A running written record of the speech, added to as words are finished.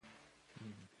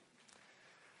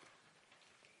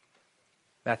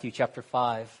Matthew chapter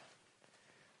 5,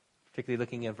 particularly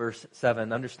looking at verse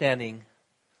 7, understanding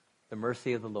the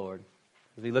mercy of the Lord.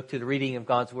 As we look to the reading of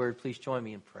God's word, please join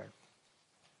me in prayer.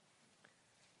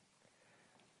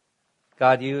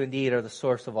 God, you indeed are the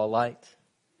source of all light,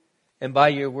 and by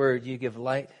your word you give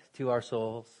light to our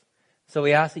souls. So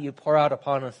we ask that you pour out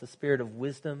upon us the spirit of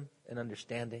wisdom and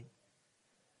understanding,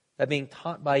 that being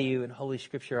taught by you in Holy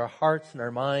Scripture, our hearts and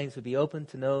our minds would be open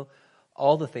to know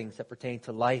all the things that pertain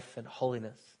to life and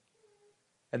holiness.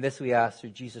 And this we ask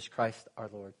through Jesus Christ our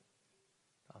Lord.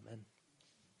 Amen.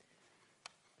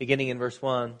 Beginning in verse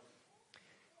 1,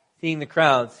 seeing the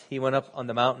crowds, he went up on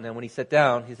the mountain, and when he sat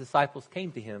down, his disciples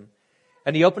came to him.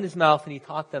 And he opened his mouth and he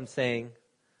taught them, saying,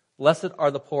 Blessed are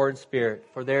the poor in spirit,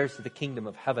 for theirs is the kingdom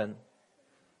of heaven.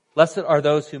 Blessed are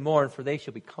those who mourn, for they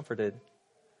shall be comforted.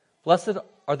 Blessed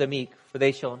are the meek, for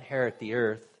they shall inherit the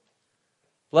earth.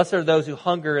 Blessed are those who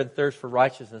hunger and thirst for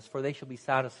righteousness, for they shall be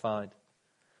satisfied.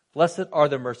 Blessed are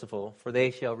the merciful, for they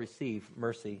shall receive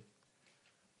mercy.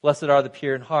 Blessed are the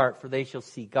pure in heart, for they shall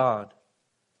see God.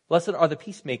 Blessed are the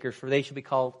peacemakers, for they shall be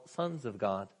called sons of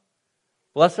God.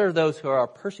 Blessed are those who are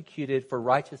persecuted for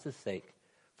righteousness' sake,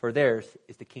 for theirs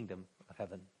is the kingdom of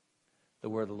heaven. The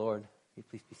word of the Lord. Will you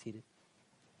please be seated?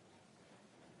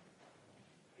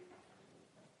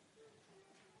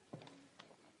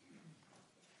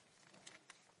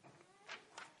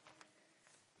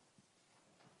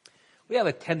 We have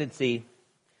a tendency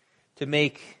to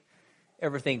make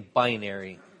everything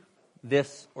binary,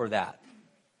 this or that.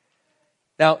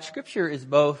 Now, Scripture is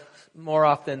more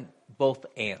often both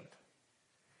and.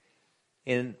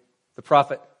 In the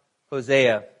prophet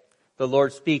Hosea, the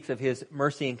Lord speaks of his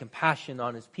mercy and compassion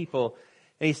on his people.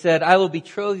 And he said, I will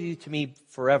betroth you to me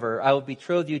forever. I will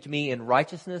betroth you to me in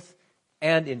righteousness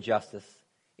and in justice,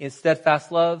 in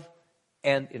steadfast love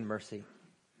and in mercy.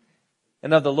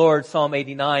 And of the Lord, Psalm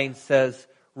 89 says,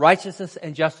 righteousness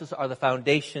and justice are the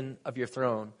foundation of your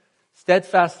throne.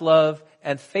 Steadfast love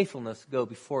and faithfulness go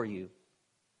before you.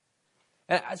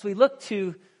 And as we look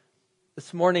to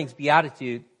this morning's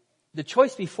beatitude, the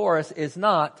choice before us is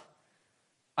not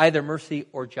either mercy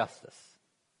or justice.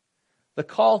 The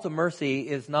call to mercy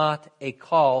is not a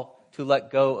call to let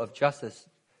go of justice.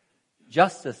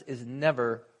 Justice is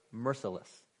never merciless.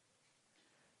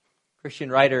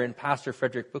 Christian writer and pastor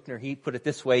Frederick Buechner, he put it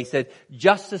this way. He said,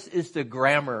 justice is the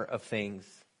grammar of things,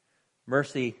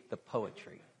 mercy the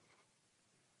poetry.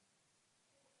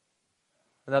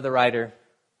 Another writer,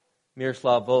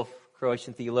 Miroslav Volf,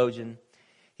 Croatian theologian,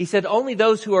 he said, only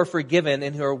those who are forgiven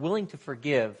and who are willing to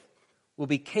forgive will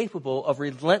be capable of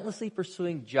relentlessly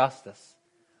pursuing justice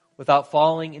without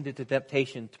falling into the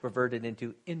temptation to pervert it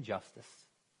into injustice.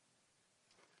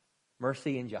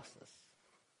 Mercy and justice.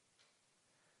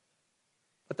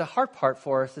 But the hard part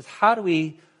for us is, how do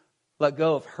we let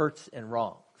go of hurts and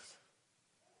wrongs?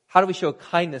 How do we show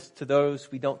kindness to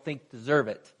those we don't think deserve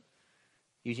it?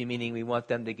 Usually meaning we want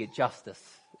them to get justice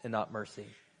and not mercy.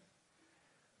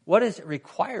 What is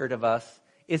required of us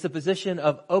is a position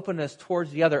of openness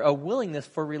towards the other, a willingness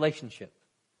for relationship.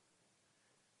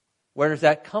 Where does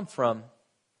that come from?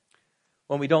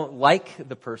 When we don't like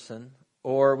the person,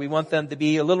 or we want them to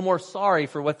be a little more sorry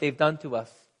for what they've done to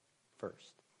us first.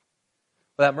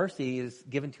 Well, that mercy is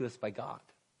given to us by God.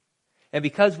 And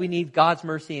because we need God's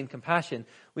mercy and compassion,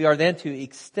 we are then to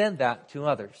extend that to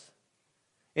others.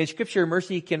 In Scripture,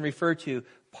 mercy can refer to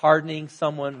pardoning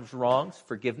someone's wrongs,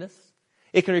 forgiveness.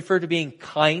 It can refer to being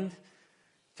kind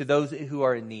to those who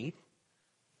are in need.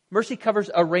 Mercy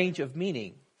covers a range of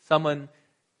meaning. Someone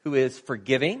who is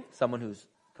forgiving, someone who's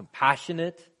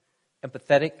compassionate,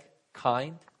 empathetic,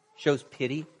 kind, shows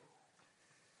pity.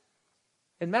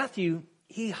 In Matthew,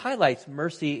 he highlights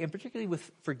mercy, and particularly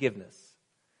with forgiveness.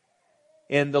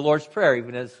 In the Lord's Prayer,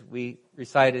 even as we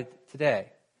recited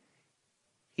today,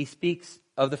 he speaks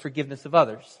of the forgiveness of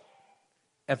others.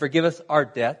 And forgive us our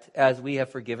debt as we have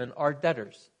forgiven our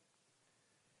debtors.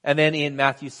 And then in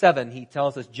Matthew 7, he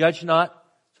tells us, judge not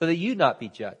so that you not be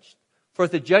judged. For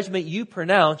with the judgment you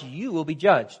pronounce, you will be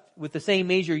judged. With the same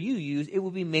measure you use, it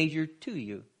will be measured to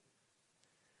you.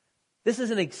 This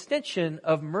is an extension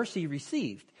of mercy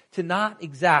received, to not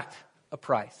exact a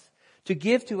price, to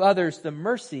give to others the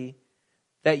mercy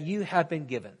that you have been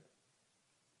given.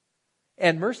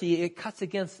 And mercy, it cuts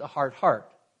against a hard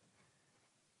heart.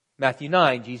 Matthew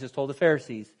 9, Jesus told the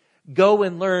Pharisees, go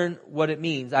and learn what it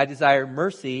means. I desire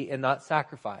mercy and not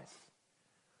sacrifice.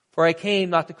 For I came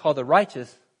not to call the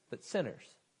righteous, but sinners.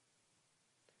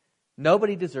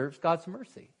 Nobody deserves God's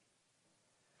mercy.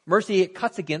 Mercy, it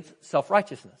cuts against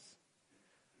self-righteousness.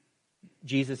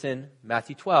 Jesus in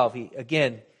Matthew 12,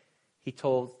 he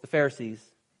told the Pharisees,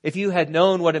 if you had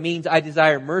known what it means, I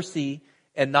desire mercy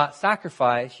and not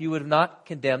sacrifice, you would have not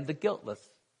condemned the guiltless.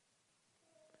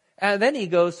 And then he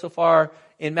goes so far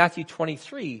in Matthew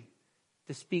 23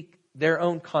 to speak their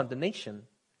own condemnation.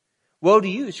 Woe to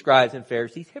you, scribes and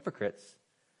Pharisees, hypocrites!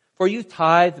 For you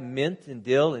tithe mint and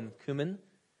dill and cumin,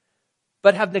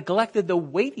 but have neglected the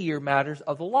weightier matters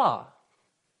of the law,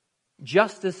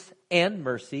 justice and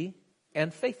mercy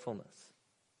and faithfulness.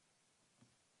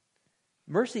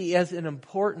 Mercy is an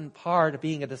important part of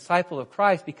being a disciple of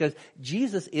Christ because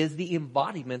Jesus is the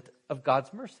embodiment of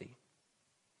God's mercy.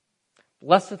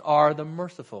 Blessed are the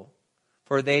merciful,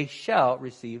 for they shall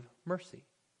receive mercy.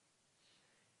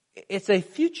 It's a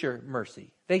future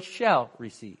mercy. They shall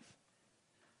receive.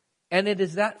 And it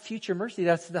is that future mercy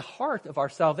that's the heart of our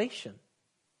salvation.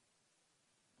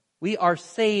 We are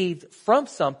saved from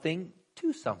something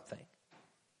to something.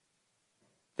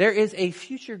 There is a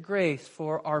future grace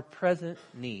for our present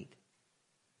need.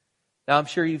 Now, I'm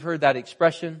sure you've heard that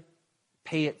expression,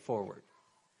 pay it forward.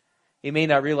 You may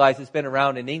not realize it's been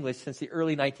around in English since the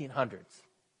early 1900s.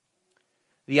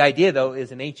 The idea, though,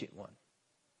 is an ancient one.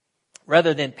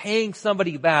 Rather than paying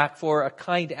somebody back for a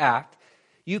kind act,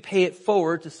 you pay it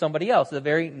forward to somebody else. It's a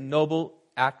very noble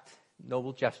act,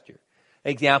 noble gesture.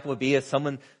 An example would be if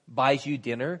someone buys you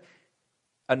dinner,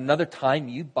 another time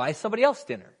you buy somebody else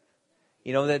dinner.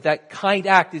 You know, that kind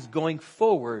act is going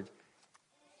forward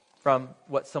from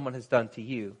what someone has done to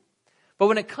you. But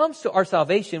when it comes to our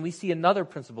salvation, we see another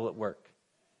principle at work.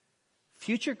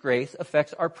 Future grace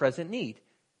affects our present need.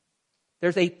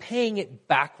 There's a paying it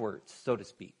backwards, so to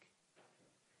speak.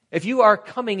 If you are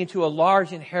coming into a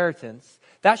large inheritance,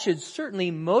 that should certainly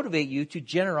motivate you to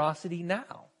generosity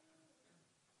now.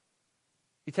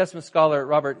 New Testament scholar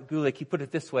Robert Gulick, he put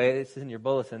it this way, it's in your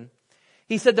bulletin.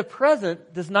 He said, the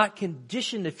present does not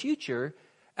condition the future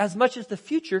as much as the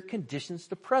future conditions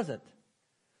the present.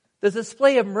 The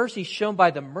display of mercy shown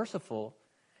by the merciful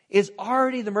is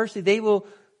already the mercy they will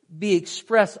be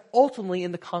expressed ultimately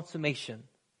in the consummation.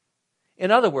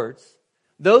 In other words,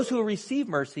 those who receive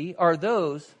mercy are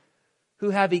those who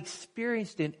have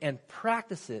experienced it and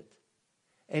practiced it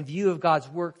in view of God's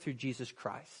work through Jesus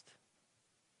Christ.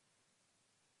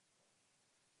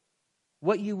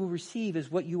 What you will receive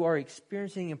is what you are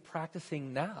experiencing and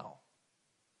practicing now.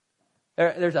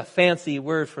 There's a fancy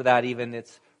word for that even.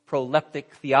 It's proleptic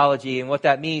theology. And what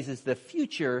that means is the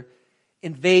future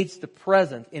invades the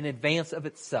present in advance of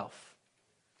itself.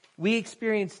 We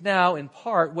experience now in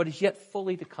part what is yet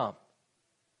fully to come.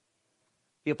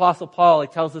 The Apostle Paul, he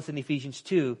tells us in Ephesians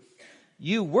 2,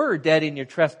 you were dead in your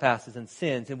trespasses and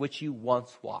sins in which you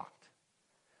once walked.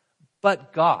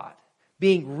 But God,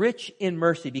 being rich in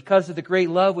mercy because of the great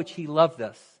love which He loved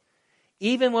us,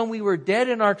 even when we were dead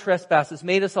in our trespasses,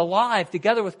 made us alive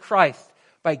together with Christ.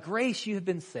 By grace you have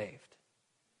been saved.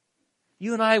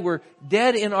 You and I were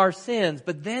dead in our sins,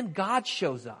 but then God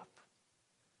shows up.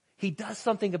 He does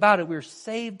something about it. We're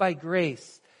saved by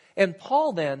grace. And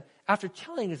Paul then, after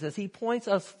telling us this, he points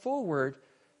us forward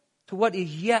to what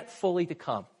is yet fully to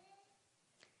come.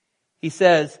 He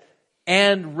says,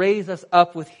 and raised us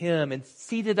up with Him and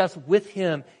seated us with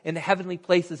Him in the heavenly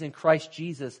places in Christ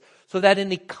Jesus, so that in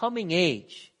the coming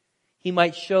age He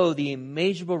might show the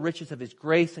immeasurable riches of His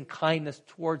grace and kindness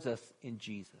towards us in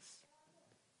Jesus.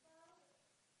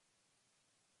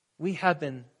 We have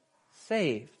been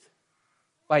saved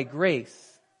by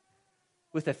grace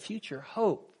with a future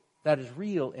hope that is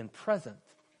real and present.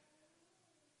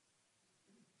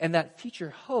 And that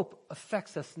future hope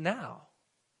affects us now.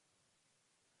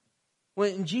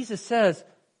 When Jesus says,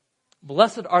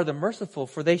 blessed are the merciful,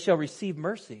 for they shall receive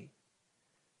mercy,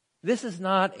 this is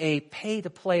not a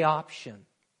pay-to-play option.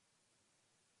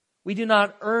 We do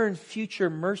not earn future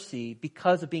mercy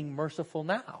because of being merciful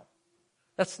now.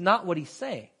 That's not what He's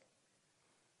saying.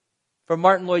 From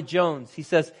Martin Lloyd-Jones, he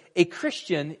says, a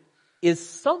Christian is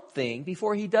something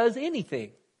before he does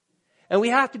anything. And we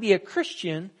have to be a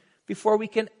Christian before we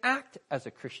can act as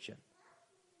a Christian.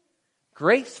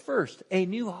 Grace first, a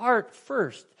new heart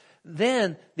first,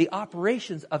 then the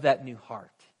operations of that new heart.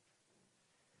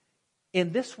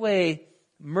 In this way,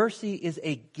 mercy is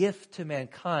a gift to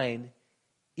mankind,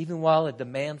 even while a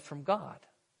demand from God.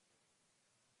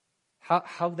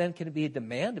 How then can it be a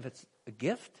demand if it's a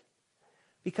gift?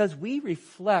 Because we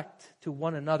reflect to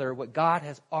one another what God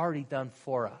has already done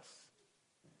for us.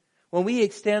 When we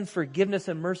extend forgiveness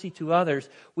and mercy to others,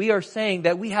 we are saying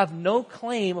that we have no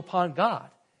claim upon God.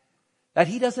 That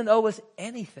He doesn't owe us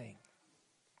anything.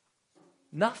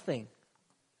 Nothing.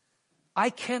 I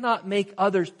cannot make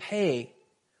others pay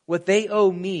what they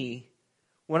owe me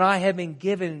when I have been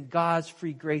given God's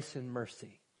free grace and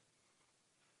mercy.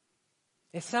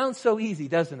 It sounds so easy,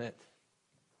 doesn't it?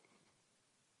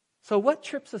 So what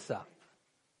trips us up?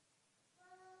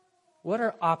 What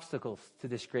are obstacles to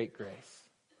this great grace?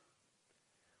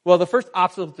 Well, the first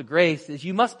obstacle to grace is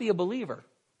you must be a believer.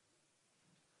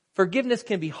 Forgiveness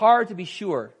can be hard, to be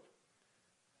sure.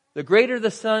 The greater the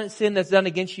sin that's done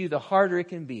against you, the harder it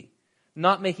can be.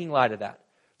 Not making light of that.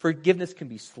 Forgiveness can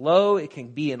be slow. It can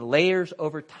be in layers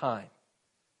over time.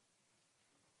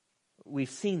 We've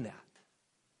seen that.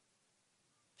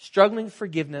 Struggling with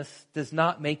forgiveness does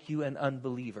not make you an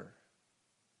unbeliever.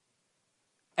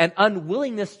 An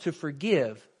unwillingness to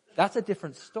forgive, that's a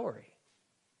different story.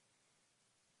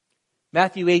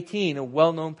 Matthew 18, a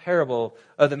well-known parable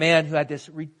of the man who had this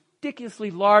ridiculously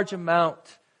large amount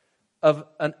of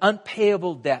an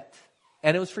unpayable debt,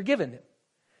 and it was forgiven him.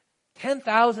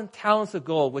 10,000 talents of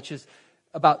gold, which is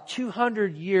about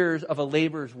 200 years of a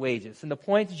laborer's wages. And the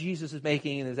point that Jesus is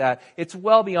making is that it's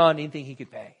well beyond anything he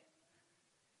could pay.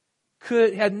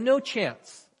 Had no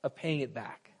chance of paying it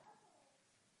back.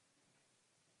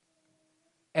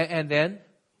 And then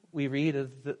we read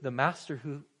of the master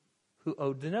who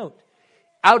owed the note.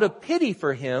 Out of pity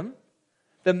for him,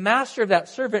 the master of that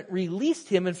servant released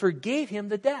him and forgave him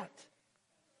the debt.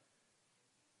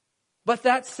 But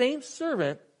that same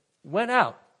servant went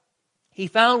out. He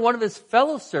found one of his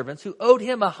fellow servants who owed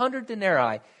him 100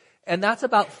 denarii, and that's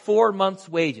about 4 months'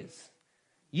 wages.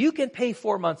 You can pay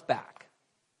 4 months back.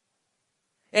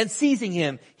 And seizing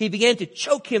him, he began to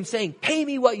choke him, saying, "Pay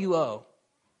me what you owe."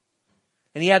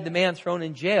 And he had the man thrown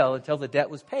in jail until the debt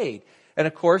was paid. And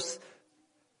of course,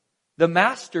 the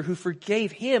master who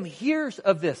forgave him hears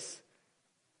of this.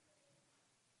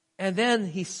 And then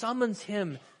he summons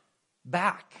him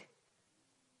back.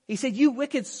 He said, "You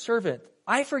wicked servant,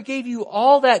 I forgave you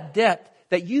all that debt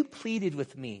that you pleaded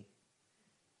with me.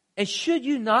 And should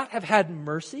you not have had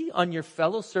mercy on your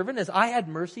fellow servant as I had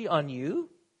mercy on you?"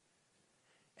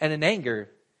 And in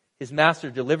anger, his master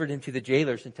delivered him to the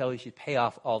jailers until he should pay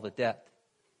off all the debt.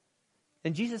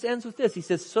 And Jesus ends with this. He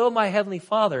says, "So my heavenly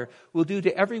Father will do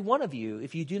to every one of you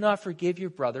if you do not forgive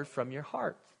your brother from your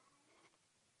heart."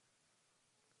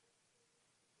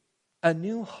 A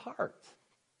new heart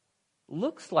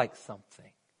looks like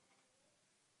something.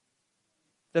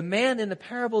 The man in the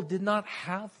parable did not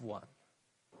have one.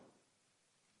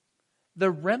 The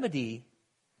remedy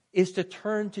is to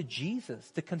turn to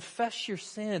Jesus, to confess your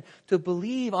sin, to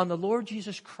believe on the Lord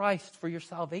Jesus Christ for your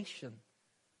salvation.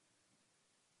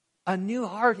 A new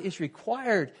heart is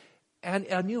required, and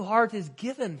a new heart is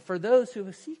given for those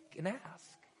who seek and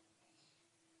ask.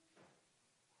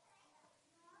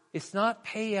 It's not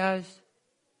pay as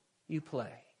you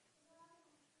play.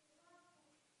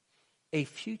 A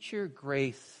future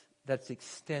grace that's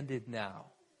extended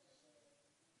now.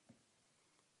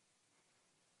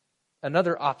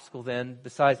 Another obstacle then,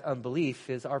 besides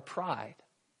unbelief, is our pride.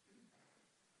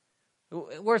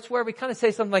 It's where we kind of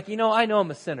say something like, I know I'm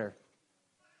a sinner,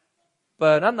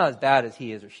 but I'm not as bad as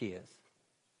he is or she is.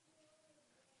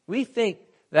 We think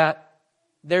that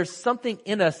there's something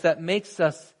in us that makes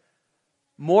us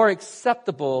more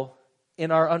acceptable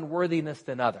in our unworthiness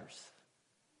than others.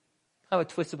 Kind of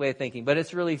a twisted way of thinking, but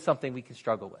it's really something we can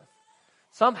struggle with.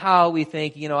 Somehow we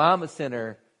think, I'm a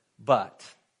sinner,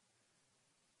 but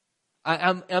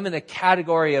I'm in a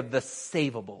category of the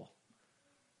savable.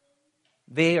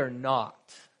 They are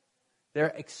not.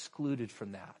 They're excluded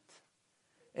from that.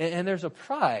 And there's a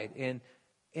pride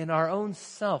in our own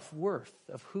self-worth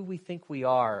of who we think we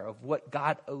are, of what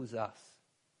God owes us.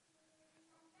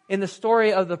 In the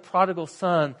story of the prodigal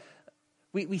son,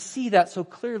 we see that so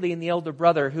clearly in the elder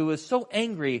brother who was so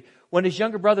angry when his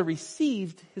younger brother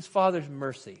received his father's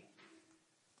mercy.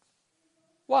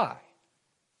 Why?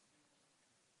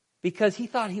 Because he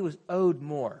thought he was owed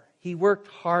more. He worked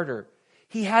harder.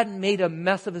 He hadn't made a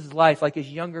mess of his life like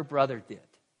his younger brother did.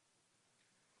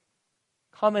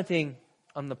 Commenting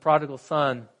on the prodigal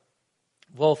son,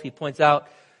 Wolf, he points out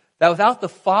that without the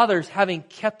father's having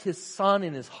kept his son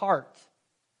in his heart,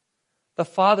 the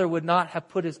father would not have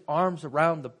put his arms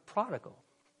around the prodigal.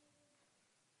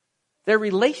 Their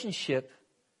relationship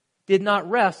did not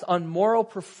rest on moral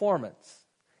performance,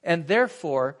 and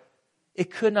therefore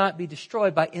it could not be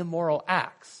destroyed by immoral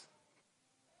acts.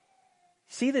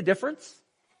 See the difference?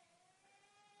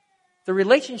 The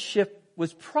relationship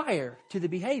was prior to the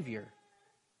behavior.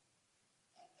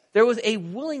 There was a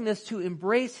willingness to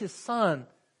embrace his son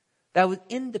that was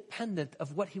independent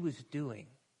of what he was doing.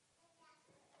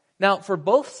 Now, for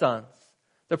both sons,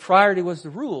 the priority was the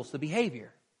rules, the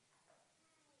behavior.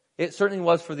 It certainly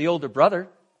was for the older brother.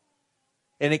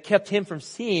 And it kept him from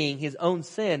seeing his own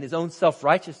sin, his own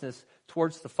self-righteousness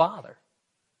towards the father.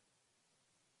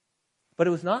 But it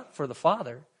was not for the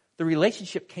father. The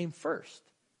relationship came first.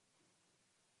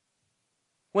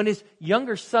 When his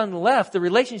younger son left, the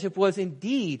relationship was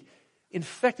indeed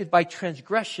infected by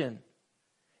transgression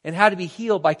and had to be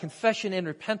healed by confession and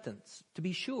repentance, to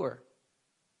be sure.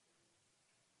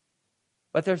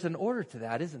 But there's an order to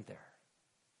that, isn't there?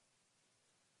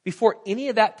 Before any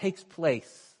of that takes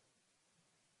place,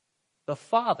 the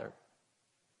father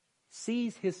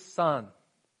sees his son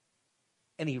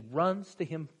and he runs to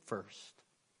him first.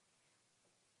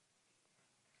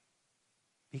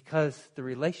 Because the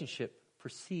relationship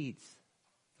precedes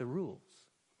the rules.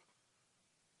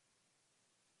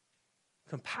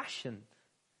 Compassion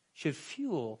should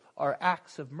fuel our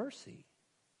acts of mercy.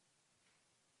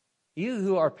 You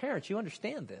who are parents, you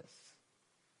understand this.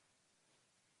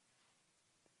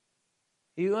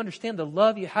 You understand the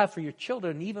love you have for your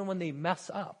children even when they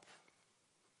mess up.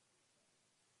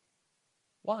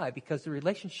 Why? Because the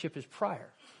relationship is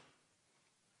prior.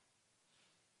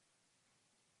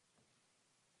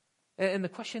 And the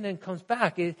question then comes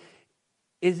back,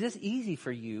 is this easy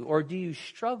for you? Or do you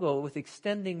struggle with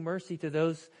extending mercy to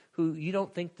those who you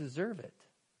don't think deserve it?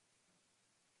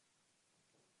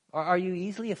 Or are you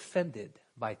easily offended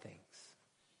by things?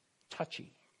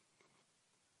 Touchy.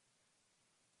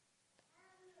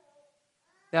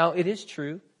 Now, it is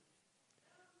true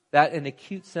that an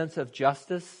acute sense of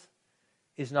justice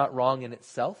is not wrong in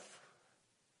itself.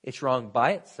 It's wrong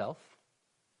by itself.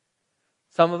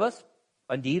 Some of us,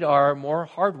 indeed, are more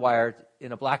hardwired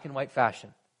in a black and white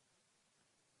fashion.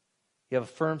 You have a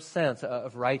firm sense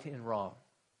of right and wrong.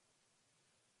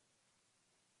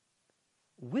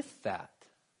 With that,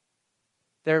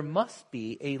 there must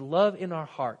be a love in our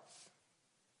hearts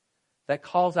that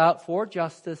calls out for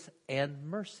justice and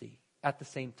mercy at the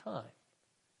same time.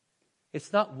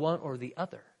 It's not one or the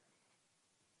other.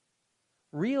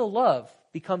 Real love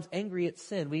becomes angry at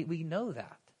sin. We know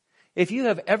that. If you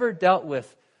have ever dealt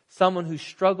with someone who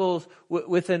struggles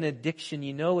with an addiction,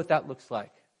 you know what that looks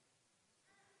like.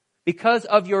 Because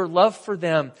of your love for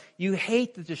them, you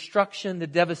hate the destruction, the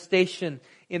devastation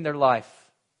in their life.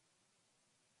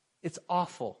 It's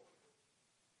awful.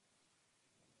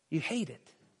 You hate it.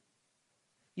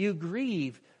 You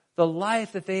grieve the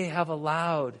life that they have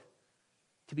allowed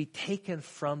to be taken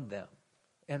from them,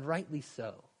 and rightly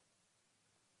so.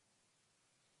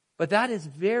 But that is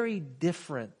very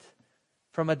different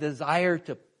from a desire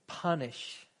to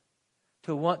punish,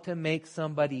 to want to make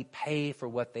somebody pay for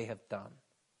what they have done.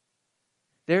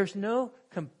 There's no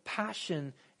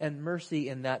compassion and mercy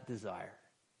in that desire.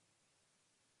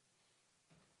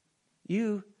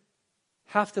 You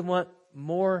have to want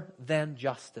more than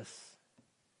justice.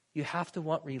 You have to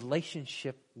want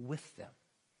relationship with them.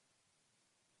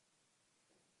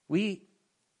 We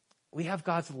have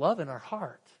God's love in our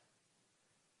heart.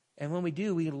 And when we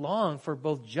do, we long for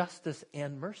both justice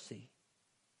and mercy.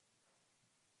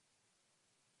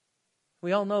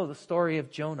 We all know the story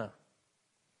of Jonah.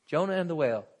 Jonah and the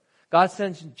whale. God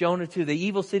sends Jonah to the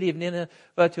evil city of Nineveh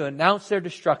to announce their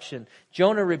destruction.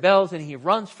 Jonah rebels and he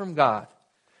runs from God.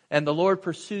 And the Lord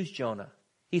pursues Jonah.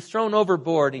 He's thrown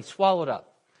overboard and he's swallowed up.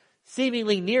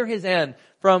 Seemingly near his end,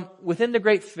 from within the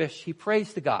great fish, he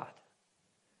prays to God.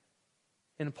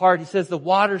 In part, he says, the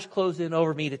waters closed in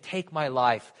over me to take my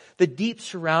life. The deep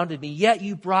surrounded me, yet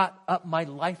you brought up my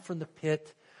life from the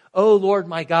pit. O Lord,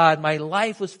 my God, my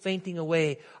life was fainting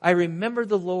away. I remembered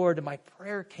the Lord, and my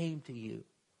prayer came to you.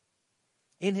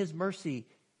 In his mercy,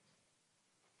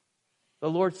 the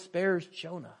Lord spares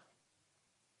Jonah.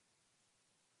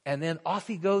 And then off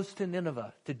he goes to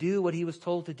Nineveh to do what he was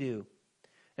told to do.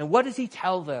 And what does he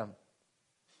tell them?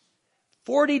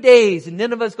 40 days and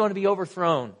Nineveh is going to be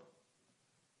overthrown.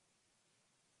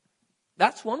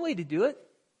 That's one way to do it.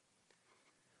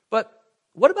 But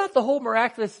what about the whole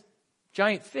miraculous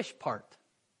giant fish part?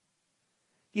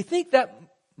 Do you think that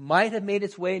might have made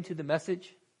its way into the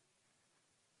message?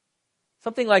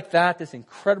 Something like that, this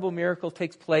incredible miracle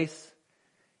takes place.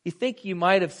 You think you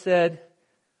might have said,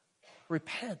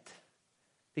 repent,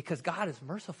 because God is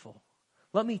merciful.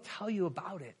 Let me tell you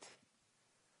about it.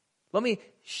 Let me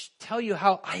tell you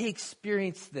how I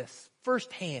experienced this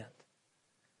firsthand.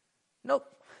 Nope.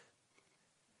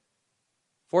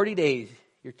 40 days,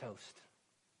 you're toast.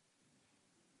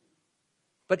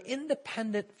 But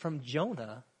independent from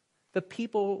Jonah, the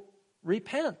people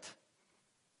repent.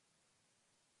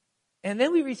 And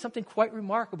then we read something quite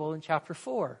remarkable in chapter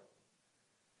 4.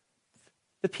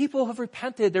 The people have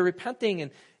repented. They're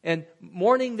repenting and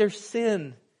mourning their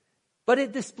sin. But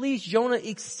it displeased Jonah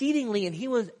exceedingly, and he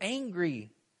was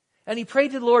angry. And he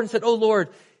prayed to the Lord and said, "Oh Lord,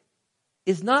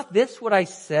 is not this what I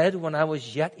said when I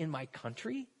was yet in my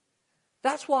country?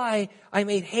 That's why I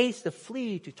made haste to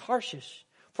flee to Tarshish.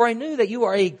 For I knew that you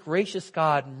are a gracious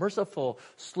God, merciful,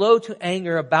 slow to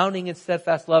anger, abounding in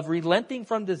steadfast love, relenting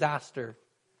from disaster.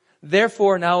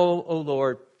 Therefore now, O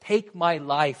Lord, take my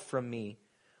life from me,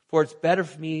 for it's better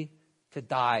for me to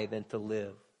die than to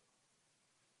live.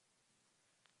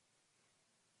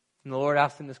 And the Lord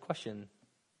asked him this question: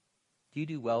 do you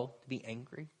do well to be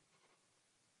angry?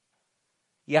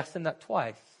 He asked him that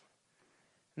twice.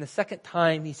 And the second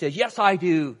time he says, yes, I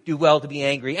do well to be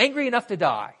angry. Angry enough to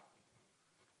die.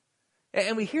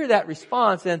 And we hear that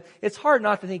response, and it's hard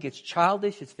not to think it's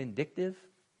childish, it's vindictive.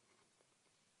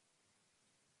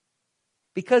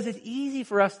 Because it's easy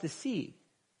for us to see.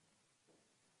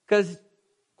 Because,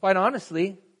 quite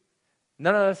honestly,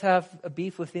 none of us have a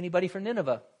beef with anybody from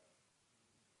Nineveh.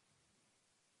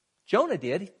 Jonah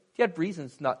did. He had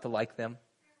reasons not to like them.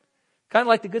 Kind of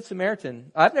like the Good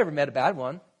Samaritan. I've never met a bad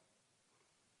one.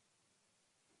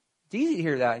 It's easy to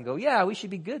hear that and go, yeah, we should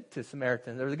be good to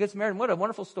Samaritans. Or the Good Samaritan, what a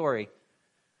wonderful story.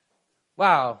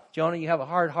 Wow, Jonah, you have a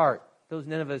hard heart. Those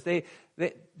Ninevites,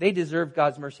 they deserve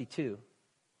God's mercy too.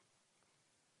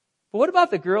 But what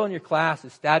about the girl in your class who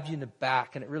stabbed you in the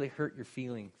back and it really hurt your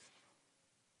feelings?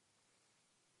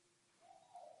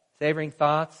 Savoring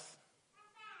thoughts?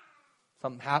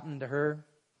 Something happened to her?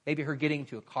 Maybe her getting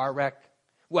into a car wreck?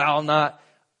 Well, not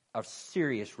a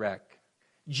serious wreck.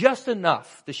 Just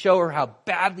enough to show her how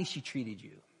badly she treated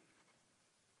you.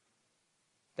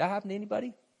 That happen to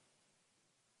anybody?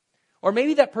 Or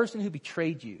maybe that person who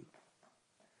betrayed you.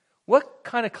 What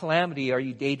kind of calamity are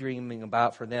you daydreaming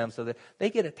about for them so that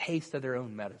they get a taste of their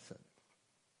own medicine?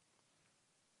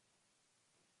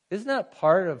 Isn't that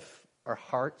part of our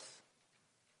hearts?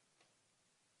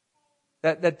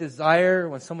 That desire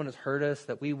when someone has hurt us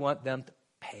that we want them to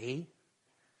pay?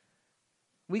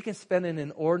 We can spend an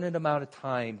inordinate amount of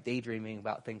time daydreaming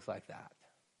about things like that.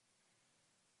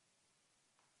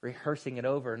 Rehearsing it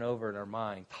over and over in our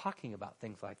mind, talking about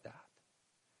things like that.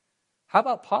 How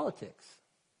about politics?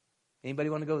 Anybody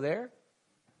want to go there?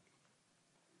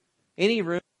 Any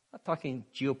room? I'm not talking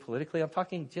geopolitically. I'm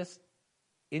talking just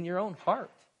in your own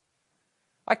heart.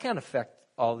 I can't affect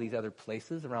all these other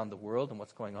places around the world and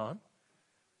what's going on.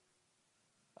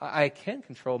 I can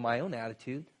control my own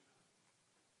attitude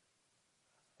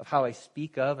of how I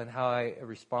speak of and how I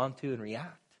respond to and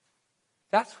react.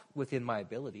 That's within my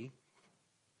ability.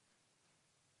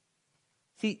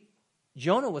 See,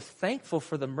 Jonah was thankful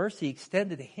for the mercy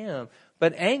extended to him,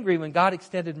 but angry when God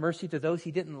extended mercy to those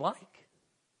he didn't like.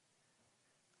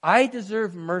 I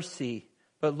deserve mercy,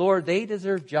 but Lord, they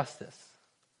deserve justice.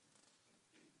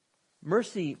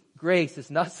 Mercy, grace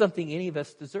is not something any of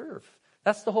us deserve.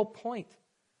 That's the whole point.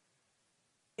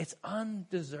 It's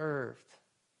undeserved.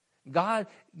 God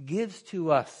gives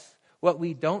to us what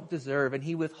we don't deserve, and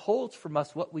He withholds from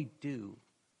us what we do.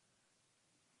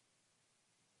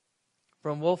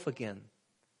 From Wolf again.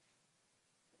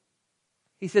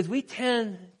 He says, we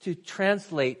tend to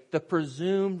translate the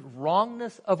presumed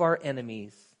wrongness of our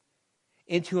enemies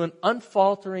into an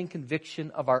unfaltering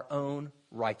conviction of our own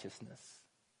righteousness.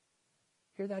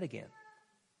 Hear that again.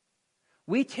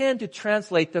 We tend to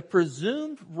translate the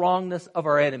presumed wrongness of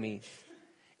our enemies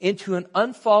into an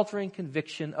unfaltering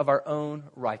conviction of our own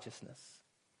righteousness.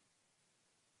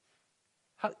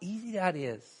 How easy that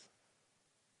is.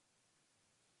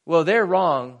 Well, they're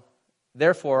wrong,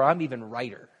 therefore I'm even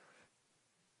righter.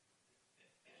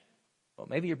 Well,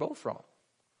 maybe you're both wrong.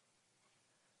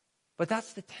 But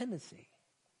that's the tendency.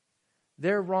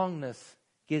 Their wrongness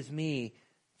gives me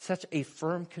such a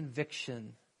firm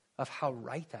conviction of how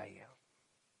right I am.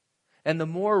 And the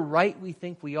more right we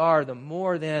think we are, the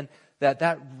more then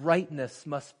that rightness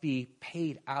must be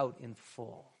paid out in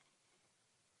full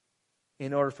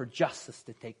in order for justice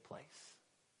to take place.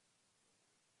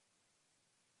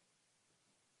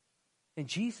 And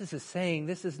Jesus is saying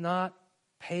this is not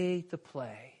pay to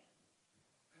play.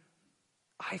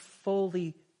 I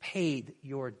fully paid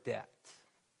your debt.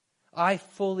 I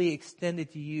fully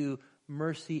extended to you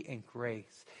mercy and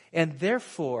grace. And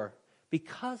therefore,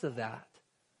 because of that,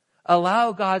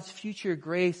 allow God's future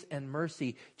grace and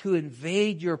mercy to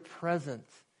invade your present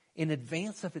in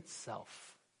advance of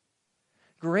itself.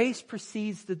 Grace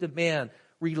precedes the demand.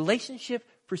 Relationship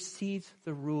precedes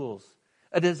the rules.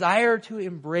 A desire to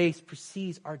embrace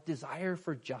precedes our desire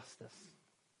for justice.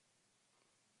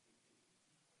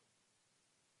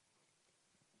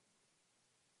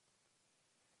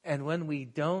 And when we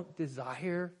don't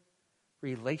desire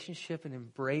relationship and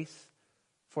embrace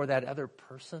for that other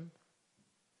person,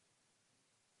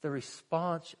 the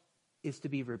response is to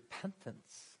be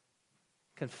repentance,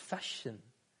 confession.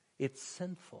 It's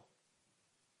sinful.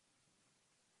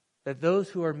 That those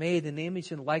who are made in the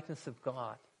image and likeness of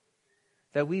God,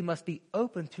 that we must be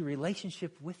open to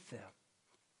relationship with them.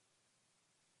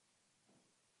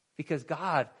 Because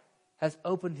God has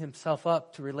opened himself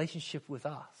up to relationship with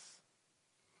us.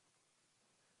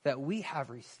 That we have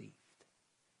received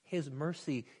his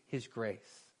mercy, his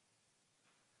grace.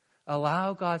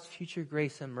 Allow God's future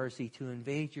grace and mercy to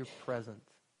invade your present.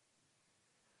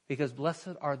 Because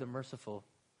blessed are the merciful,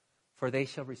 for they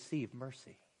shall receive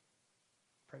mercy.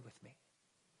 Pray with me.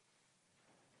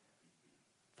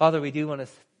 Father, we do want to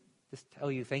just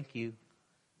tell you thank you.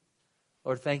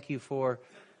 Lord, thank you for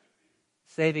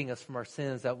saving us from our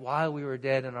sins, that while we were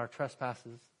dead in our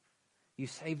trespasses, you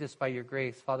saved us by your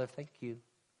grace. Father, thank you.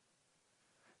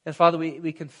 And Father,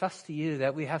 we confess to you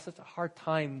that we have such a hard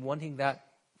time wanting that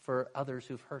for others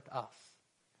who've hurt us.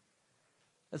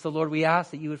 And so, Lord, we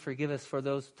ask that you would forgive us for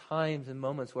those times and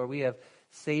moments where we have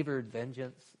savored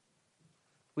vengeance.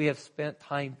 We have spent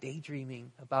time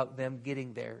daydreaming about them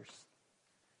getting theirs.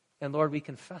 And Lord, we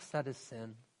confess that as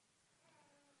sin.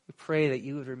 We pray that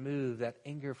you would remove that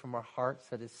anger from our hearts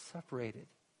that is separated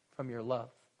from your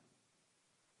love.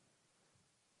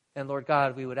 And Lord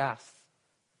God, we would ask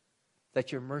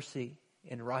that your mercy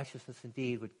and righteousness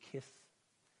indeed would kiss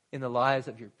in the lives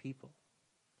of your people.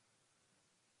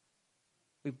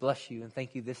 We bless you and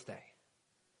thank you this day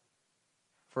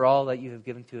for all that you have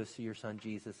given to us through your Son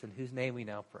Jesus, in whose name we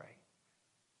now pray.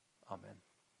 Amen.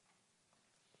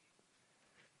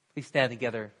 Please stand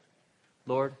together.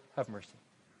 Lord, have mercy.